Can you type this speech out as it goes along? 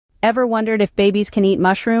Ever wondered if babies can eat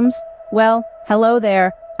mushrooms? Well, hello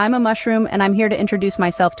there, I'm a mushroom and I'm here to introduce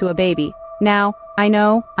myself to a baby. Now, I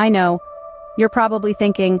know, you're probably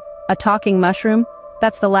thinking, a talking mushroom?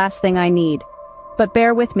 That's the last thing I need. But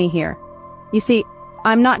bear with me here. You see,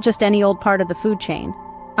 I'm not just any old part of the food chain.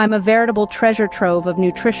 I'm a veritable treasure trove of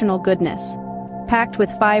nutritional goodness. Packed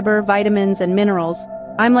with fiber, vitamins, and minerals,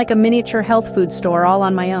 I'm like a miniature health food store all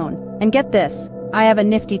on my own. And get this, I have a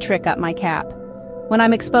nifty trick up my cap. When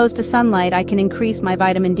I'm exposed to sunlight, I can increase my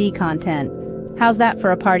vitamin D content. How's that for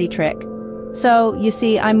a party trick? So, you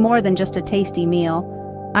see, I'm more than just a tasty meal.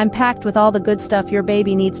 I'm packed with all the good stuff your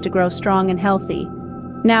baby needs to grow strong and healthy.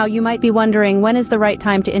 Now, you might be wondering, when is the right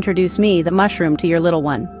time to introduce me, the mushroom, to your little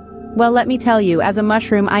one? Well, let me tell you, as a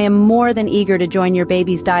mushroom, I am more than eager to join your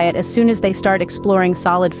baby's diet as soon as they start exploring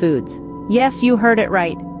solid foods. Yes, you heard it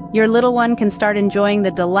right. Your little one can start enjoying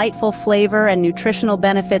the delightful flavor and nutritional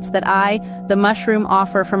benefits that I, the mushroom,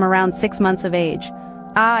 offer from around 6 months of age.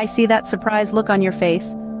 Ah, I see that surprised look on your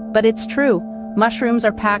face. But it's true. Mushrooms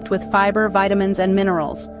are packed with fiber, vitamins, and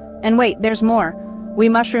minerals. And wait, there's more. We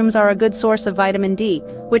mushrooms are a good source of vitamin D,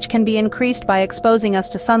 which can be increased by exposing us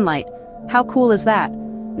to sunlight. How cool is that?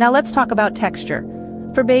 Now let's talk about texture.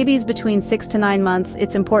 For babies between 6 to 9 months,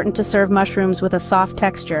 it's important to serve mushrooms with a soft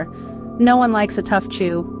texture. No one likes a tough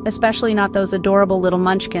chew, especially not those adorable little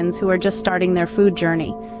munchkins who are just starting their food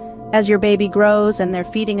journey. As your baby grows and their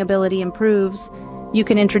feeding ability improves, you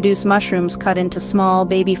can introduce mushrooms cut into small,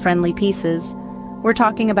 baby-friendly pieces. We're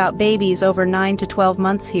talking about babies over 9 to 12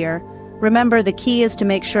 months here. Remember, the key is to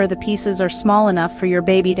make sure the pieces are small enough for your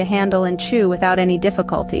baby to handle and chew without any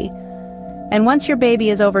difficulty. And once your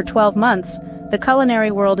baby is over 12 months, the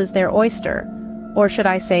culinary world is their oyster, or should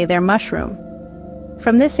I say their mushroom.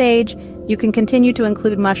 From this age, you can continue to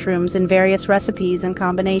include mushrooms in various recipes and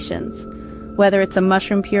combinations. Whether it's a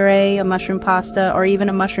mushroom puree, a mushroom pasta, or even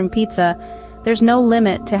a mushroom pizza, there's no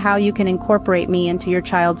limit to how you can incorporate me into your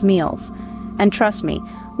child's meals. And trust me,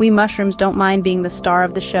 we mushrooms don't mind being the star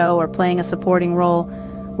of the show or playing a supporting role.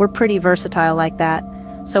 We're pretty versatile like that.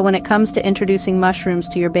 So when it comes to introducing mushrooms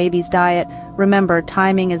to your baby's diet, remember,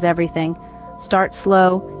 timing is everything. Start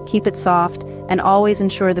slow, keep it soft, and always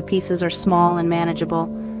ensure the pieces are small and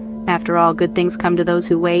manageable. After all, good things come to those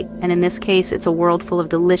who wait, and in this case, it's a world full of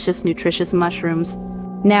delicious, nutritious mushrooms.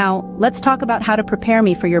 Now, let's talk about how to prepare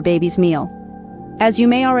me for your baby's meal. As you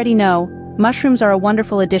may already know, mushrooms are a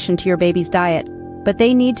wonderful addition to your baby's diet, but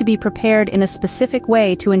they need to be prepared in a specific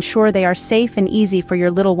way to ensure they are safe and easy for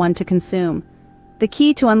your little one to consume. The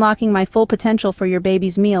key to unlocking my full potential for your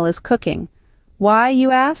baby's meal is cooking. Why,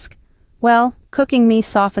 you ask? Well, cooking me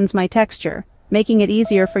softens my texture, making it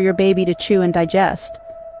easier for your baby to chew and digest.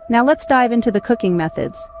 Now let's dive into the cooking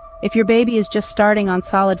methods. If your baby is just starting on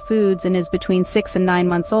solid foods and is between 6 and 9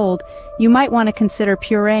 months old, you might want to consider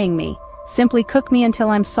pureeing me. Simply cook me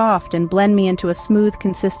until I'm soft and blend me into a smooth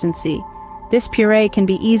consistency. This puree can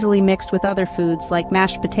be easily mixed with other foods like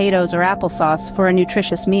mashed potatoes or applesauce for a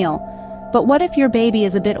nutritious meal. But what if your baby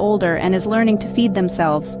is a bit older and is learning to feed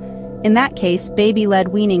themselves? In that case, baby-led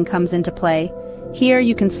weaning comes into play. Here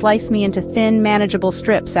you can slice me into thin, manageable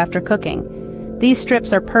strips after cooking. These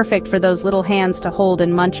strips are perfect for those little hands to hold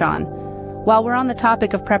and munch on. While we're on the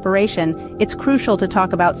topic of preparation, it's crucial to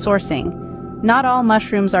talk about sourcing. Not all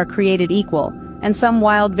mushrooms are created equal, and some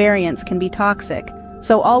wild variants can be toxic.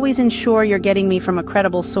 So always ensure you're getting me from a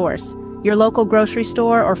credible source. Your local grocery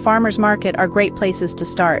store or farmer's market are great places to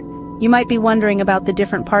start. You might be wondering about the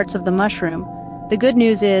different parts of the mushroom. The good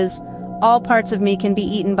news is, all parts of me can be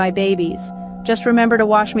eaten by babies. Just remember to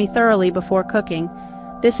wash me thoroughly before cooking.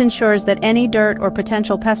 This ensures that any dirt or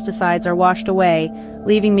potential pesticides are washed away,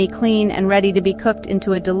 leaving me clean and ready to be cooked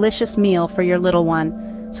into a delicious meal for your little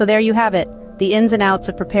one. So there you have it, the ins and outs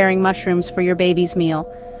of preparing mushrooms for your baby's meal.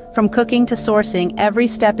 From cooking to sourcing, every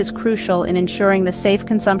step is crucial in ensuring the safe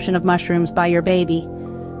consumption of mushrooms by your baby.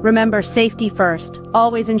 Remember, safety first.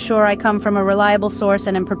 Always ensure I come from a reliable source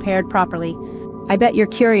and am prepared properly. I bet you're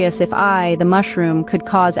curious if I, the mushroom, could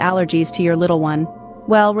cause allergies to your little one.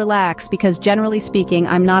 Well, relax, because generally speaking,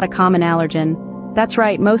 I'm not a common allergen. That's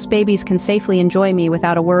right, most babies can safely enjoy me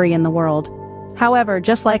without a worry in the world. However,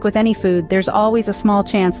 just like with any food, there's always a small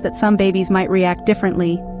chance that some babies might react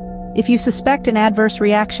differently. If you suspect an adverse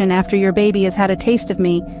reaction after your baby has had a taste of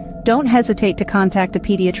me, don't hesitate to contact a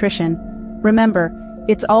pediatrician. Remember,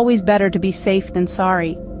 it's always better to be safe than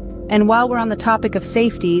sorry. And while we're on the topic of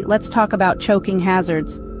safety, let's talk about choking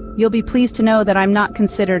hazards. You'll be pleased to know that I'm not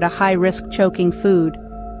considered a high-risk choking food.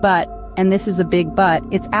 But, and this is a big but,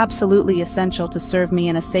 it's absolutely essential to serve me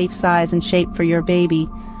in a safe size and shape for your baby.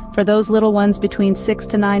 For those little ones between 6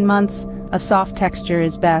 to 9 months, a soft texture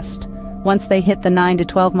is best. Once they hit the 9 to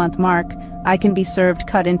 12 month mark, I can be served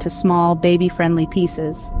cut into small, baby-friendly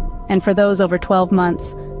pieces. And for those over 12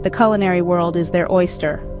 months, the culinary world is their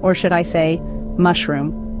oyster, or should I say,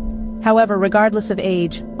 mushroom. However, regardless of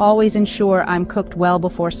age, always ensure I'm cooked well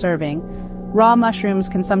before serving. Raw mushrooms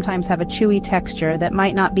can sometimes have a chewy texture that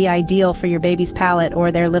might not be ideal for your baby's palate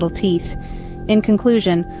or their little teeth. In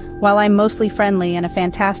conclusion, while I'm mostly friendly and a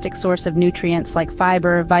fantastic source of nutrients like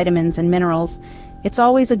fiber, vitamins, and minerals, it's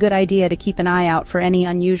always a good idea to keep an eye out for any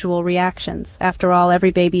unusual reactions. After all,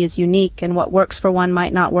 every baby is unique, and what works for one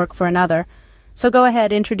might not work for another. So go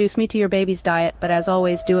ahead, introduce me to your baby's diet, but as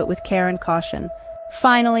always, do it with care and caution.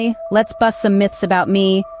 Finally, let's bust some myths about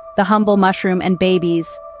me, the humble mushroom, and babies.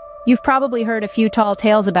 You've probably heard a few tall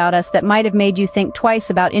tales about us that might have made you think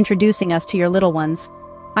twice about introducing us to your little ones.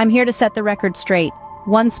 I'm here to set the record straight,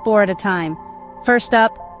 one spore at a time. First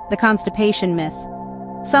up, the constipation myth.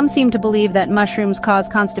 Some seem to believe that mushrooms cause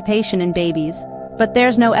constipation in babies, but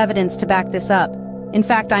there's no evidence to back this up. In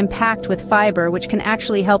fact, I'm packed with fiber, which can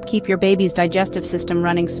actually help keep your baby's digestive system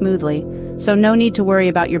running smoothly, so no need to worry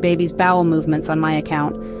about your baby's bowel movements on my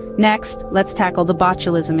account. Next, let's tackle the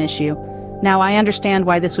botulism issue. Now, I understand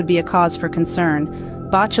why this would be a cause for concern.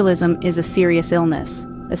 Botulism is a serious illness,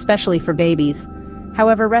 especially for babies.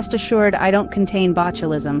 However, rest assured, I don't contain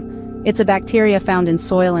botulism. It's a bacteria found in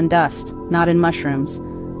soil and dust, not in mushrooms.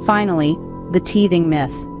 Finally, the teething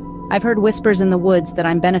myth. I've heard whispers in the woods that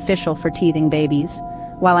I'm beneficial for teething babies.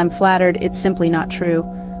 While I'm flattered, it's simply not true.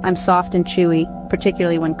 I'm soft and chewy,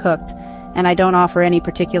 particularly when cooked, and I don't offer any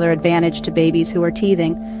particular advantage to babies who are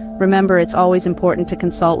teething. Remember, it's always important to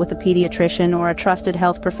consult with a pediatrician or a trusted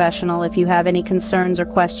health professional if you have any concerns or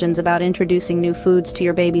questions about introducing new foods to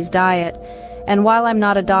your baby's diet. And while I'm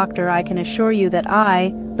not a doctor, I can assure you that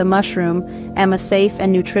I, the mushroom, am a safe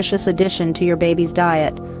and nutritious addition to your baby's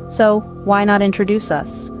diet. So, why not introduce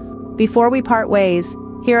us? Before we part ways,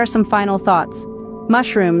 here are some final thoughts.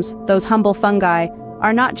 Mushrooms, those humble fungi,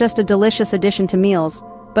 are not just a delicious addition to meals,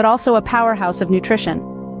 but also a powerhouse of nutrition.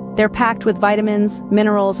 They're packed with vitamins,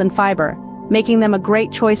 minerals, and fiber, making them a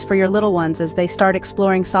great choice for your little ones as they start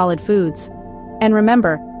exploring solid foods. And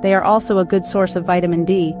remember, they are also a good source of vitamin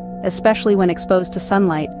D, especially when exposed to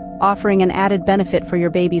sunlight, offering an added benefit for your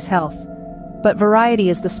baby's health. But variety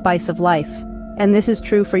is the spice of life, and this is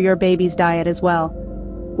true for your baby's diet as well.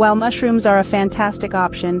 While mushrooms are a fantastic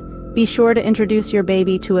option, be sure to introduce your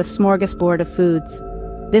baby to a smorgasbord of foods.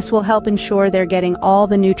 This will help ensure they're getting all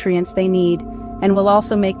the nutrients they need, and will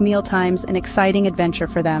also make mealtimes an exciting adventure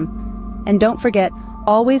for them. And don't forget,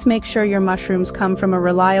 always make sure your mushrooms come from a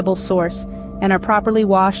reliable source and are properly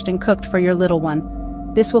washed and cooked for your little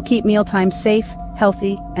one. This will keep mealtime safe,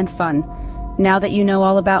 healthy, and fun. Now that you know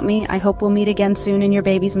all about me, I hope we'll meet again soon in your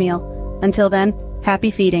baby's meal. Until then,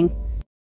 happy feeding.